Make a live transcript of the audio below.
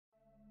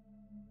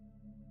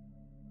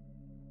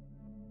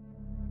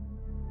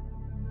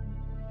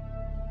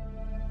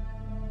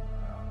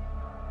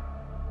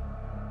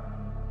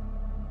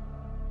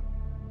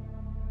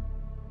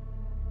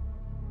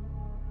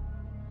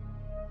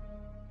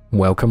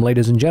Welcome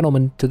ladies and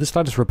gentlemen to the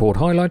status report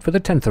highlight for the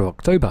 10th of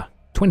October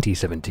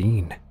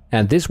 2017.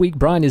 And this week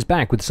Brian is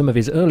back with some of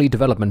his early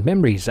development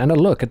memories and a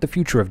look at the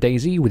future of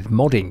DayZ with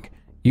modding.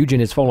 Eugen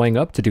is following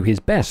up to do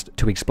his best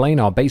to explain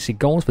our basic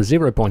goals for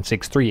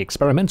 0.63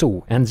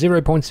 experimental and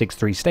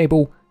 0.63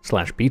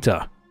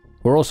 stable/beta.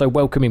 We're also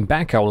welcoming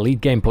back our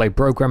lead gameplay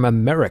programmer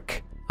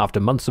Merrick.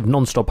 After months of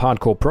non-stop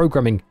hardcore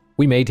programming,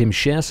 we made him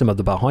share some of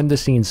the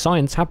behind-the-scenes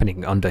science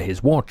happening under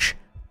his watch.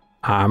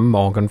 I'm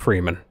Morgan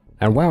Freeman,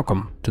 and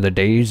welcome to the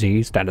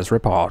DayZ Status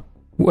Report.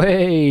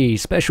 Way,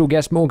 special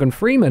guest Morgan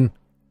Freeman?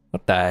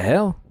 What the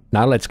hell?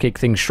 Now let's kick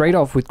things straight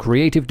off with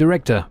creative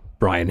director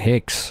Brian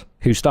Hicks,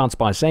 who starts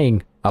by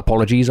saying,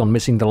 "Apologies on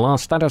missing the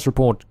last status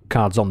report,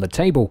 cards on the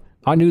table.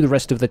 I knew the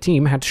rest of the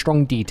team had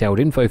strong detailed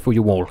info for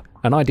you all,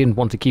 and I didn't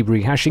want to keep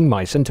rehashing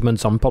my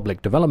sentiments on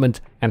public development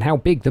and how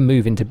big the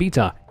move into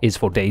beta is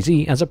for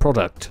DayZ as a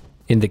product.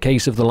 In the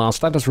case of the last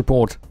status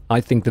report,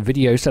 I think the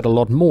video said a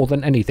lot more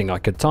than anything I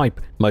could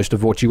type. Most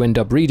of what you end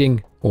up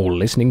reading, or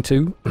listening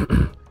to,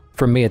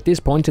 from me at this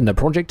point in the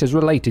project is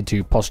related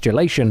to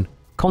postulation,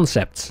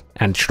 concepts,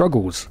 and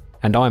struggles,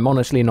 and I'm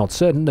honestly not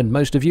certain that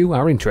most of you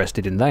are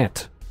interested in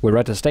that. We're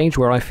at a stage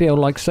where I feel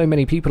like so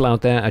many people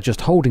out there are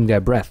just holding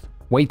their breath,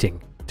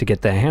 waiting to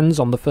get their hands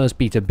on the first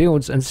beta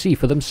builds and see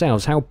for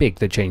themselves how big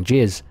the change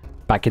is.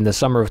 Back in the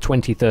summer of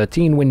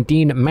 2013, when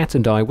Dean, Matt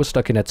and I were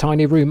stuck in a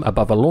tiny room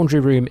above a laundry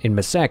room in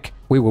Mesek,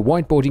 we were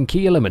whiteboarding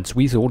key elements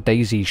we thought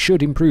DayZ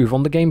should improve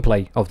on the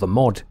gameplay of the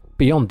mod,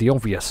 beyond the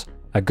obvious.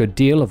 A good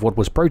deal of what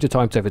was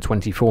prototyped over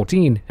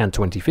 2014 and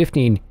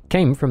 2015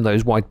 came from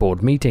those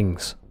whiteboard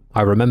meetings.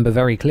 I remember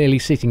very clearly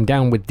sitting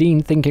down with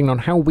Dean thinking on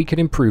how we could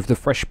improve the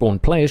fresh-spawn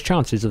player's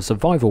chances of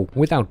survival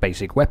without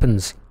basic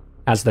weapons,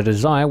 as the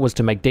desire was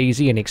to make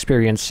DayZ an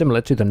experience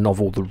similar to the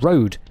novel The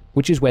Road,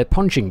 which is where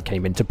punching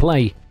came into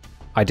play.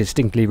 I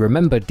distinctly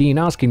remember Dean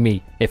asking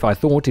me if I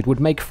thought it would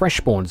make fresh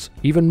spawns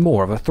even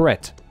more of a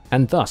threat,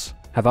 and thus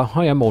have a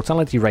higher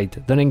mortality rate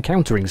than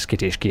encountering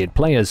skittish geared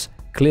players.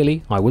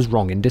 Clearly, I was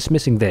wrong in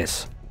dismissing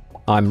this.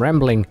 I'm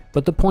rambling,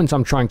 but the point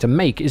I'm trying to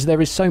make is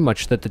there is so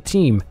much that the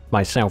team,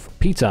 myself,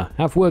 Peter,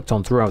 have worked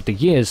on throughout the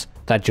years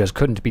that just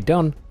couldn't be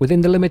done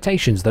within the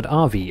limitations that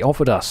RV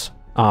offered us.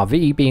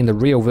 RV being the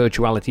real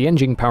virtuality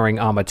engine powering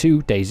Arma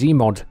 2 DayZ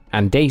mod,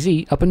 and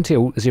DayZ up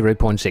until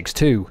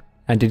 0.62.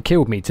 And it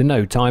killed me to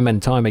know time and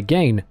time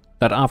again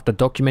that after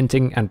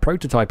documenting and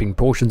prototyping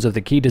portions of the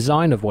key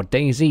design of what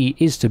DayZ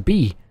is to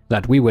be,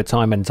 that we were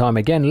time and time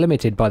again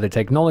limited by the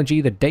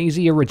technology that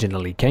DayZ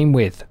originally came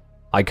with.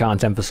 I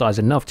can't emphasize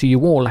enough to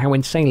you all how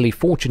insanely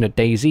fortunate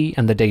DayZ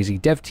and the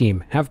DayZ dev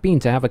team have been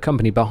to have a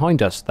company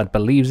behind us that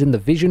believes in the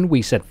vision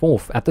we set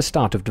forth at the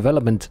start of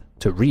development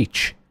to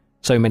reach.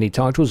 So many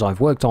titles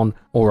I've worked on,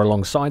 or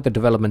alongside the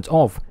development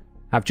of,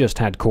 have just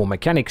had core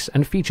mechanics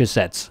and feature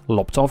sets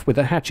lopped off with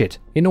a hatchet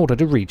in order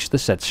to reach the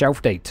set's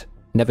shelf date.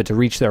 Never to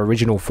reach their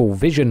original full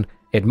vision.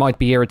 It might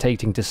be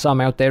irritating to some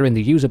out there in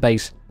the user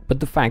base, but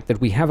the fact that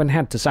we haven't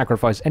had to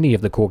sacrifice any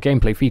of the core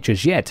gameplay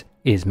features yet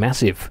is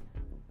massive.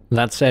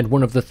 That said,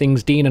 one of the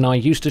things Dean and I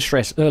used to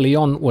stress early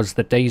on was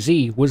that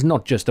DayZ was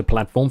not just a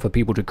platform for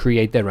people to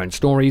create their own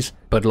stories,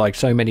 but like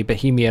so many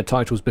Bohemia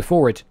titles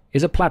before it,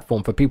 is a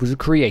platform for people to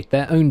create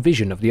their own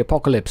vision of the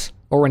apocalypse,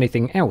 or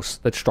anything else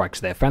that strikes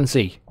their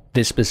fancy.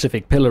 This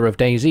specific pillar of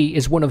DayZ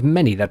is one of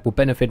many that will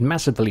benefit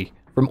massively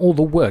from all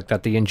the work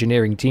that the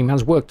engineering team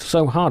has worked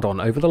so hard on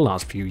over the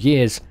last few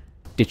years.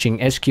 Ditching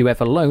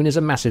SQF alone is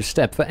a massive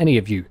step for any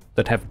of you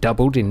that have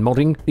dabbled in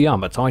modding the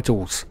Arma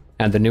titles.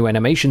 And the new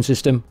animation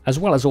system, as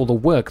well as all the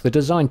work the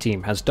design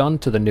team has done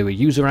to the newer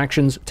user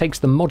actions, takes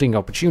the modding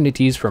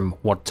opportunities from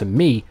what to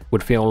me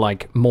would feel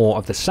like more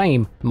of the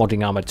same,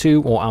 modding Arma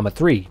 2 or Arma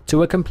 3,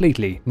 to a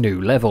completely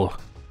new level.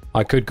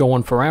 I could go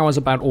on for hours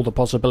about all the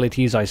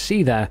possibilities I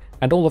see there,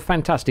 and all the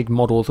fantastic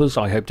mod authors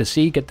I hope to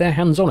see get their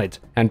hands on it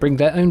and bring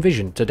their own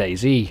vision to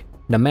DayZ.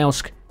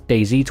 Namelsk,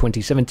 DayZ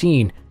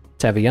 2017,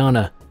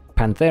 Taviana,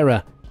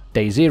 Panthera,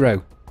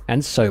 DayZero,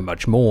 and so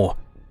much more.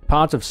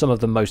 Part of some of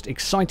the most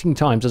exciting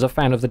times as a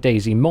fan of the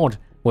DayZ mod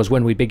was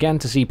when we began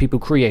to see people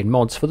create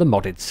mods for the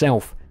mod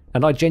itself,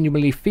 and I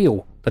genuinely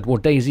feel that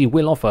what DayZ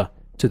will offer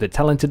to the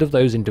talented of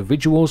those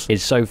individuals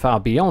is so far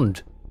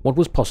beyond what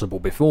was possible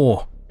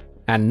before.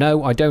 And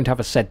no, I don't have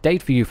a set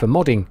date for you for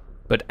modding,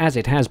 but as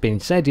it has been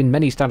said in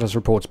many status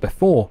reports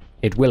before,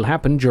 it will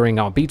happen during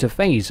our beta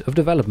phase of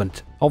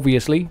development.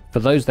 Obviously, for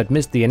those that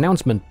missed the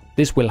announcement,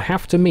 this will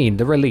have to mean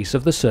the release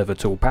of the server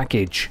tool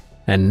package.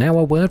 And now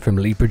a word from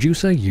lead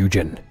producer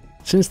Eugen.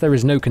 Since there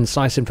is no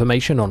concise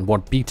information on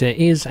what beta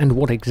is and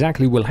what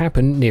exactly will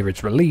happen near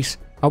its release,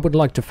 I would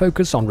like to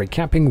focus on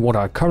recapping what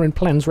our current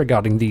plans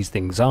regarding these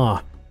things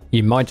are.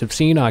 You might have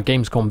seen our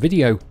Gamescom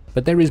video,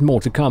 but there is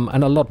more to come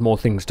and a lot more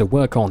things to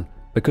work on.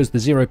 Because the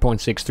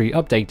 0.63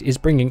 update is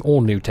bringing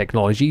all new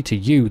technology to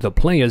you, the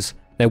players,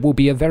 there will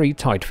be a very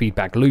tight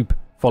feedback loop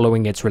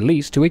following its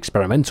release to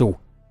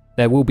experimental.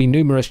 There will be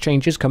numerous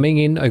changes coming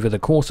in over the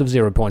course of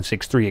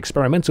 0.63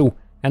 experimental,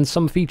 and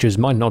some features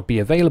might not be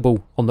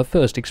available on the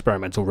first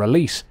experimental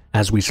release,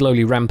 as we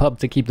slowly ramp up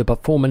to keep the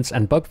performance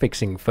and bug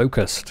fixing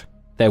focused.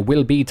 There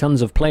will be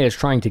tons of players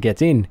trying to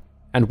get in,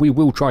 and we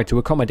will try to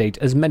accommodate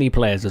as many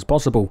players as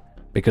possible,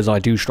 because I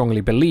do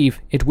strongly believe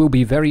it will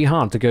be very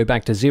hard to go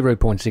back to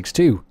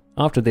 0.62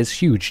 after this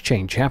huge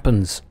change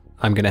happens.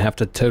 I'm gonna have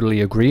to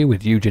totally agree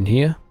with Eugen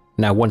here.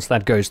 Now once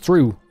that goes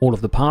through all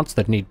of the parts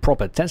that need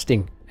proper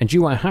testing, and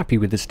you are happy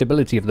with the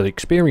stability of the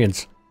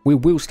experience, we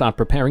will start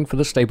preparing for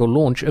the stable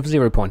launch of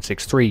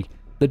 0.63,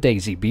 the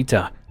DayZ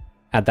beta.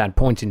 At that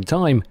point in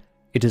time,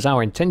 it is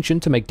our intention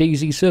to make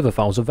DayZ server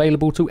files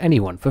available to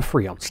anyone for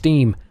free on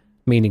Steam,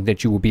 meaning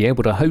that you will be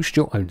able to host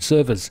your own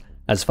servers.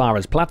 As far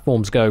as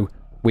platforms go,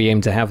 we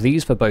aim to have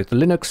these for both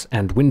Linux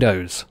and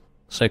Windows.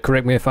 So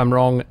correct me if I'm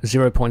wrong,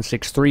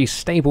 0.63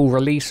 stable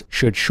release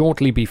should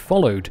shortly be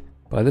followed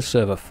by the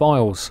server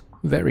files.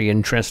 Very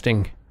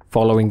interesting.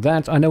 Following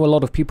that, I know a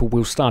lot of people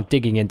will start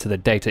digging into the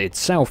data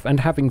itself and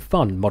having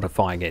fun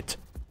modifying it.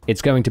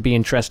 It's going to be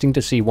interesting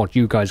to see what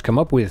you guys come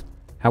up with.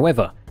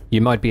 However,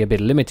 you might be a bit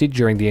limited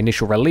during the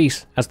initial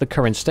release, as the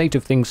current state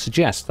of things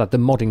suggests that the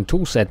modding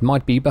toolset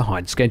might be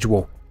behind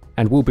schedule,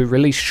 and will be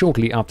released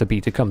shortly after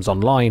beta comes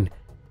online.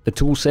 The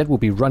toolset will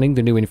be running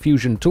the new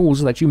infusion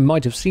tools that you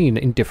might have seen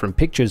in different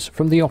pictures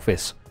from the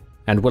office,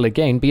 and will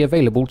again be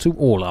available to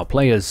all our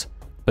players.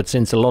 But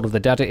since a lot of the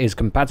data is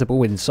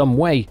compatible in some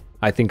way,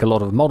 I think a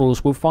lot of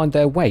models will find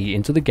their way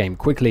into the game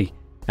quickly,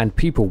 and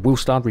people will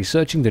start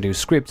researching the new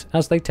script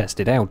as they test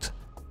it out.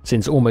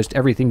 Since almost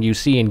everything you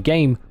see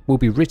in-game will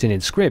be written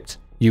in script,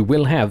 you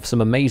will have some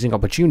amazing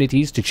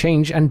opportunities to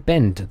change and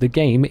bend the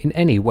game in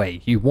any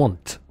way you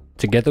want.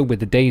 Together with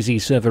the DayZ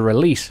server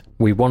release,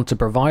 we want to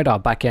provide our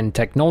backend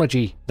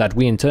technology that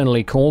we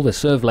internally call the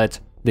servlet.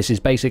 This is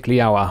basically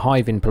our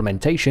Hive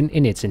implementation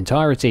in its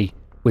entirety.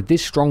 With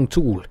this strong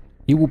tool,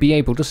 you will be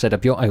able to set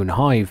up your own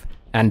Hive,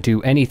 and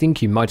do anything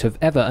you might have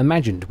ever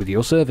imagined with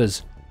your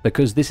servers.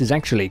 Because this is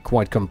actually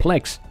quite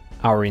complex,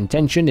 our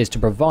intention is to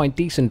provide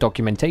decent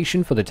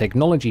documentation for the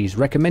technologies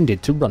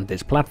recommended to run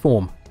this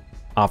platform.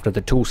 After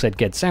the toolset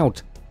gets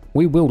out,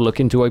 we will look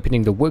into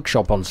opening the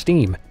workshop on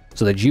Steam,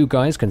 so that you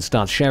guys can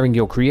start sharing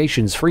your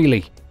creations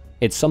freely.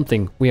 It's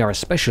something we are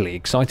especially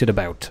excited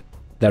about.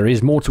 There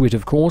is more to it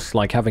of course,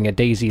 like having a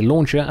DayZ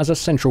launcher as a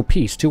central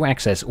piece to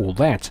access all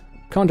that,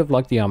 kind of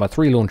like the Arma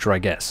 3 launcher I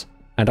guess.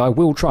 And I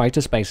will try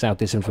to space out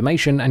this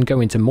information and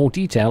go into more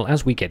detail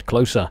as we get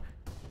closer,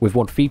 with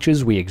what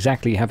features we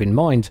exactly have in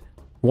mind,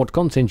 what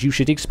content you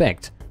should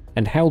expect,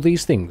 and how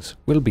these things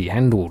will be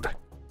handled.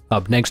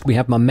 Up next we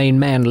have my main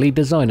man, lead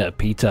designer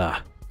Peter.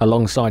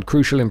 Alongside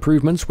crucial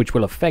improvements which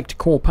will affect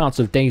core parts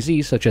of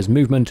DayZ such as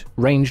movement,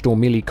 ranged or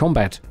melee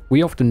combat,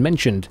 we often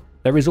mentioned,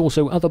 there is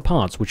also other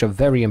parts which are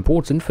very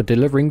important for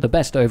delivering the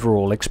best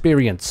overall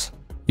experience.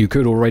 You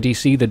could already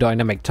see the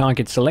dynamic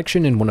target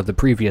selection in one of the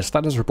previous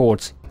status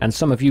reports, and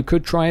some of you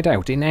could try it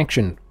out in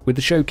action with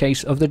the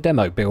showcase of the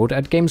demo build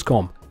at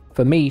Gamescom.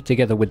 For me,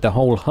 together with the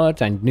whole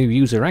HUD and new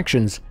user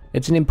actions,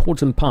 it's an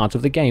important part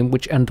of the game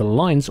which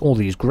underlines all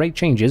these great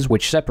changes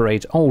which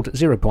separate old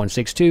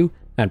 0.62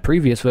 and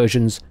previous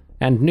versions,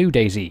 and new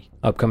DayZ,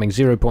 upcoming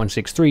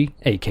 0.63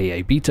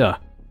 aka beta.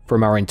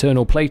 From our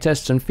internal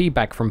playtests and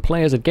feedback from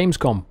players at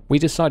Gamescom, we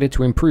decided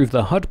to improve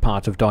the HUD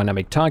part of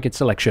dynamic target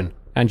selection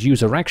and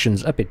user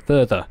actions a bit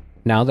further.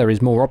 Now there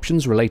is more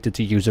options related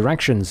to user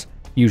actions,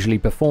 usually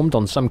performed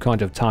on some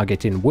kind of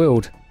target in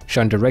world,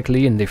 shown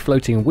directly in the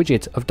floating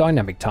widget of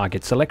dynamic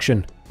target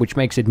selection, which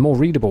makes it more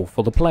readable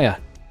for the player.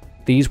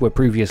 These were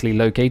previously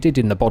located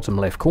in the bottom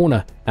left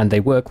corner, and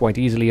they were quite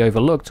easily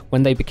overlooked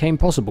when they became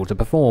possible to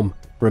perform.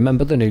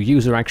 Remember, the new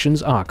user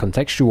actions are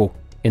contextual.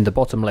 In the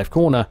bottom left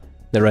corner,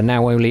 there are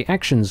now only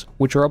actions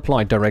which are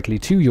applied directly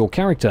to your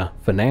character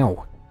for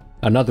now.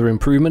 Another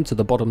improvement to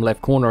the bottom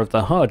left corner of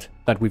the HUD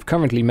that we've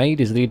currently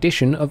made is the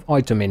addition of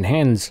item in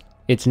hands,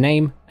 its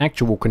name,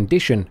 actual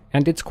condition,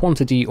 and its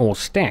quantity or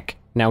stack,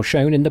 now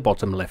shown in the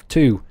bottom left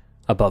too,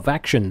 above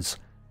actions.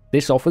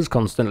 This offers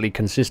constantly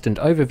consistent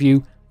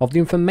overview of the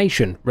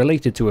information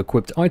related to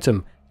equipped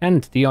item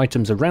and the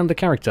items around the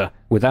character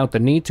without the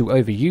need to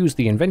overuse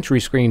the inventory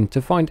screen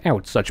to find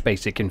out such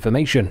basic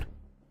information.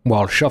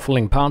 While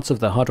shuffling parts of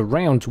the HUD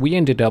around, we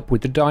ended up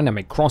with the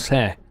dynamic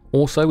crosshair.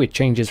 Also, it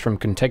changes from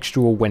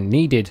contextual when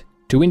needed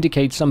to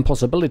indicate some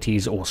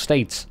possibilities or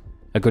states.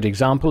 A good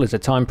example is a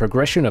time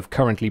progression of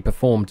currently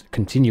performed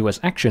continuous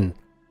action.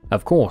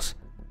 Of course,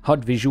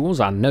 HUD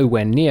visuals are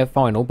nowhere near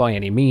final by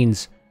any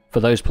means. For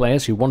those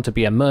players who want to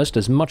be immersed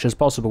as much as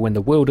possible in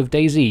the world of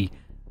DayZ,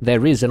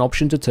 there is an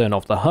option to turn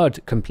off the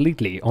HUD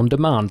completely on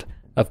demand,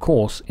 of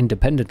course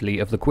independently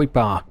of the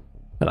quickbar.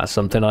 That's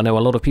something I know a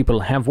lot of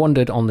people have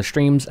wondered on the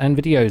streams and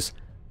videos.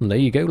 And there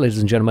you go, ladies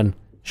and gentlemen,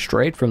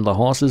 straight from the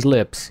horse's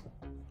lips.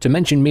 To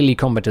mention melee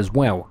combat as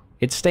well,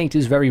 its state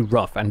is very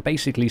rough and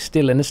basically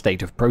still in a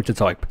state of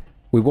prototype.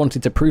 We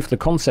wanted to proof the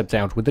concept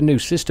out with the new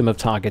system of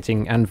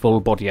targeting and full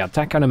body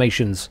attack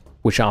animations,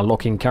 which are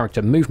locking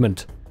character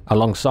movement,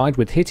 alongside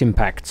with hit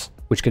impacts,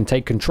 which can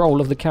take control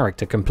of the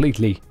character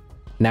completely.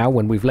 Now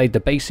when we've laid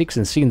the basics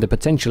and seen the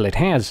potential it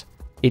has,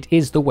 it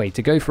is the way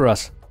to go for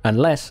us,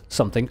 unless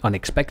something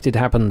unexpected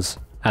happens.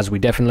 As we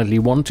definitely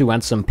want to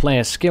add some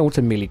player skill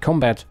to melee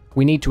combat,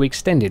 we need to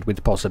extend it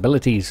with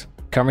possibilities.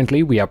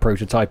 Currently we are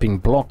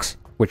prototyping blocks,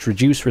 which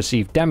reduce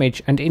received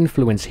damage and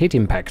influence hit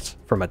impacts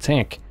from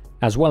attack,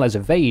 as well as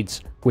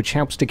evades, which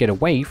helps to get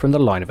away from the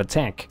line of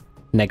attack.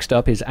 Next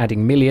up is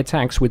adding melee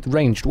attacks with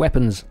ranged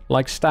weapons,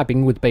 like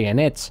stabbing with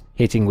bayonets,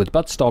 hitting with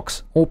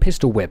buttstocks, or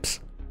pistol whips,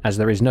 as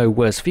there is no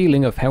worse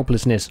feeling of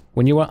helplessness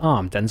when you are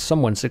armed and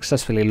someone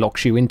successfully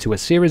locks you into a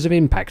series of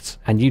impacts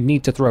and you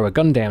need to throw a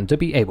gun down to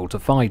be able to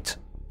fight.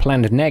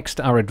 Planned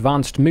next are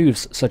advanced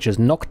moves such as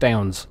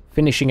knockdowns,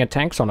 finishing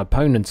attacks on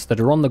opponents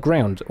that are on the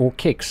ground, or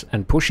kicks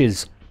and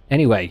pushes.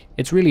 Anyway,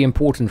 it's really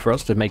important for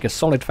us to make a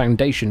solid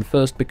foundation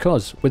first,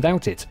 because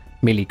without it,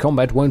 melee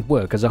combat won't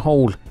work as a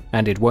whole,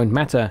 and it won't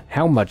matter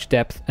how much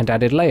depth and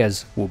added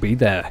layers will be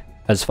there.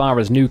 As far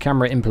as new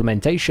camera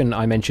implementation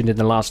I mentioned in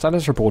the last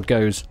status report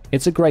goes,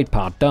 it's a great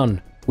part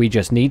done. We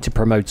just need to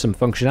promote some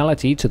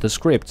functionality to the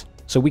script,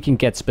 so we can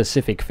get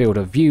specific field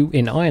of view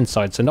in iron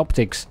sights and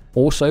optics.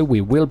 Also,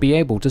 we will be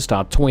able to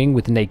start toying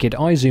with naked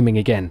eye zooming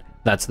again.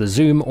 That's the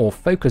zoom or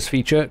focus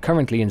feature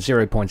currently in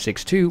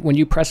 0.62 when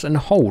you press and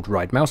hold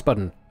right mouse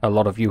button. A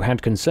lot of you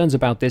had concerns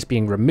about this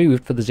being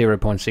removed for the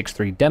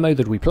 0.63 demo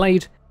that we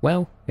played.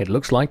 Well, it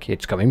looks like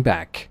it's coming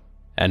back.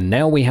 And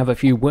now we have a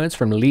few words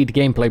from lead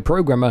gameplay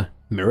programmer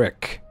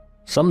Mirek.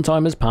 Some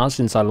time has passed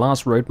since I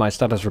last wrote my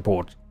status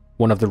report.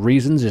 One of the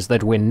reasons is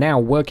that we're now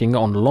working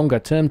on longer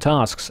term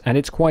tasks, and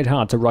it's quite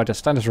hard to write a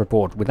status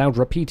report without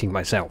repeating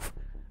myself.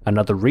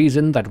 Another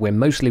reason that we're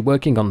mostly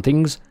working on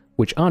things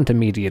which aren't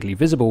immediately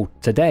visible.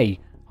 Today,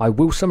 I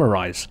will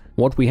summarize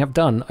what we have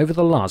done over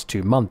the last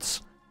 2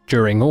 months.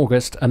 During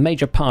August, a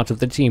major part of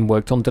the team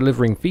worked on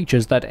delivering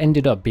features that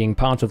ended up being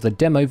part of the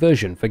demo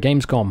version for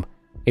Gamescom.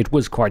 It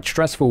was quite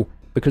stressful,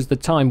 because the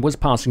time was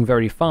passing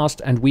very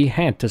fast and we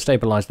had to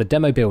stabilize the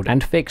demo build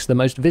and fix the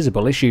most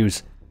visible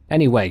issues.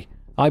 Anyway,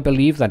 I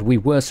believe that we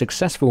were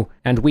successful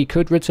and we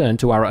could return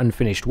to our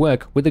unfinished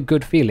work with a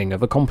good feeling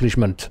of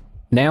accomplishment.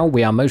 Now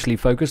we are mostly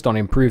focused on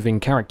improving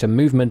character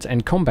movement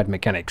and combat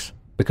mechanics,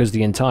 because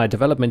the entire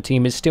development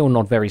team is still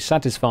not very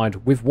satisfied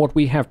with what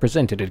we have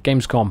presented at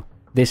Gamescom.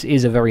 This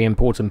is a very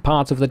important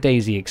part of the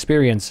DayZ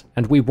experience,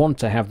 and we want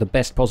to have the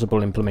best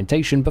possible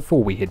implementation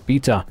before we hit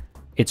beta.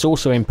 It's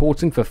also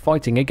important for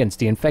fighting against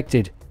the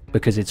infected,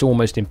 because it's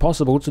almost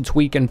impossible to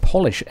tweak and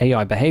polish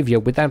AI behavior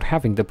without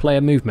having the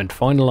player movement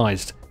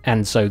finalized,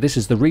 and so this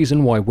is the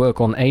reason why work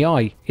on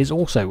AI is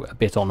also a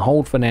bit on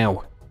hold for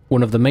now.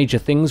 One of the major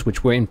things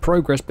which were in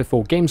progress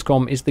before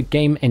Gamescom is the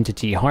game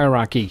entity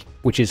hierarchy,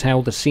 which is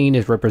how the scene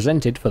is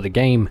represented for the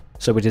game,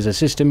 so it is a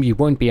system you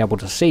won't be able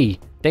to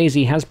see.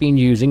 DayZ has been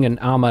using an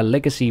Arma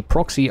legacy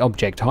proxy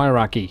object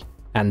hierarchy,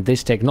 and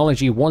this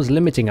technology was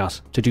limiting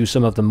us to do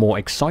some of the more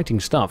exciting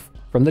stuff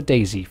from the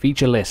DayZ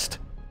feature list.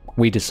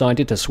 We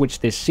decided to switch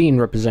this scene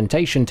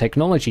representation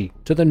technology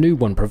to the new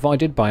one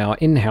provided by our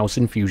in-house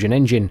Infusion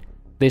engine.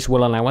 This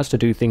will allow us to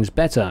do things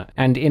better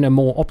and in a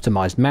more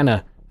optimized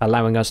manner,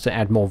 allowing us to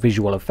add more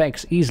visual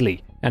effects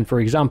easily, and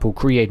for example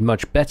create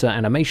much better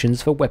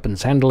animations for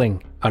weapons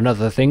handling.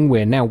 Another thing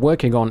we're now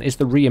working on is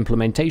the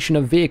re-implementation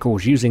of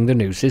vehicles using the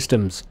new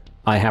systems.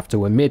 I have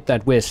to admit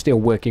that we're still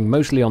working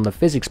mostly on the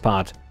physics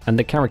part, and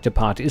the character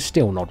part is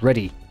still not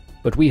ready.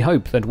 But we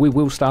hope that we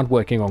will start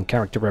working on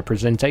character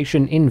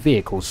representation in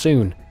vehicles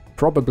soon,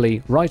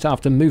 probably right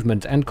after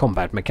movement and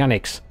combat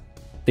mechanics.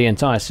 The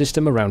entire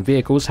system around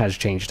vehicles has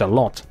changed a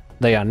lot.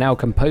 They are now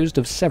composed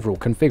of several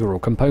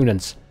configurable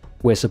components.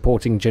 We're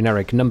supporting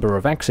generic number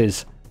of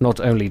axes, not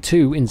only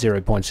 2 in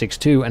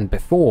 0.62 and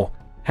before.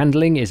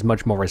 Handling is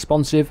much more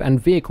responsive, and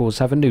vehicles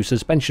have a new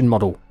suspension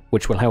model,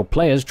 which will help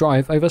players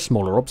drive over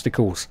smaller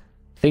obstacles.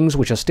 Things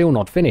which are still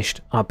not finished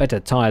are better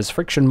tires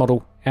friction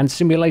model and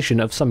simulation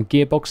of some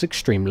gearbox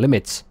extreme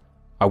limits.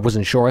 I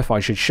wasn't sure if I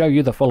should show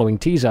you the following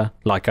teaser.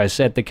 Like I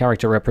said, the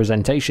character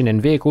representation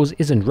in vehicles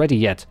isn't ready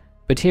yet,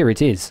 but here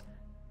it is.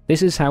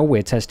 This is how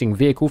we're testing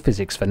vehicle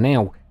physics for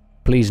now.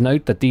 Please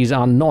note that these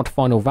are not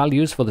final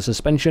values for the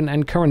suspension,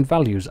 and current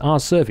values are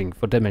serving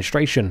for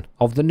demonstration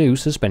of the new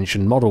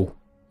suspension model.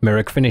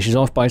 Mirek finishes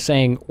off by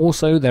saying,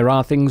 also there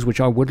are things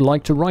which I would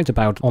like to write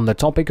about on the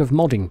topic of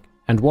modding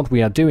and what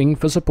we are doing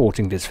for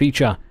supporting this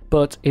feature,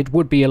 but it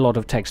would be a lot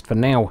of text for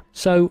now,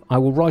 so I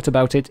will write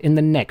about it in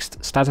the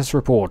next status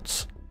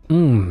reports.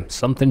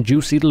 Something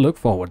juicy to look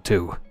forward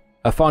to.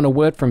 A final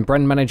word from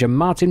brand manager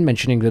Martin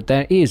mentioning that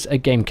there is a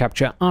game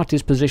capture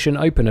artist position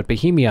open at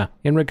Bohemia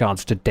in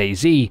regards to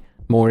DayZ.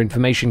 More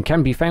information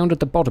can be found at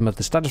the bottom of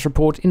the status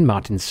report in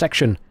Martin's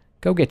section.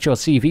 Go get your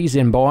CVs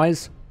in,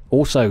 boys!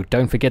 Also,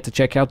 don't forget to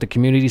check out the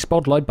Community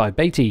Spotlight by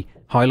Beatty,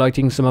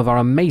 highlighting some of our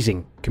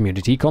amazing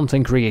community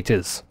content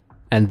creators.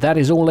 And that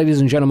is all,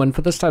 ladies and gentlemen,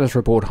 for the status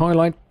report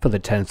highlight for the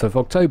 10th of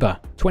October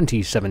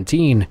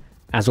 2017.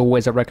 As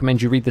always, I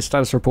recommend you read the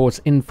status reports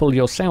in full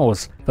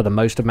yourselves for the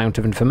most amount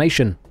of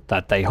information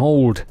that they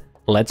hold.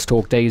 Let's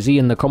talk DayZ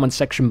in the comments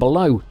section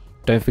below.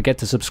 Don't forget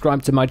to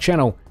subscribe to my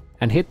channel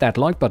and hit that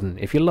like button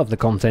if you love the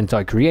content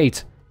I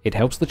create. It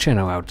helps the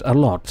channel out a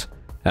lot.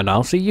 And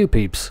I'll see you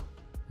peeps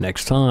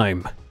next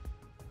time.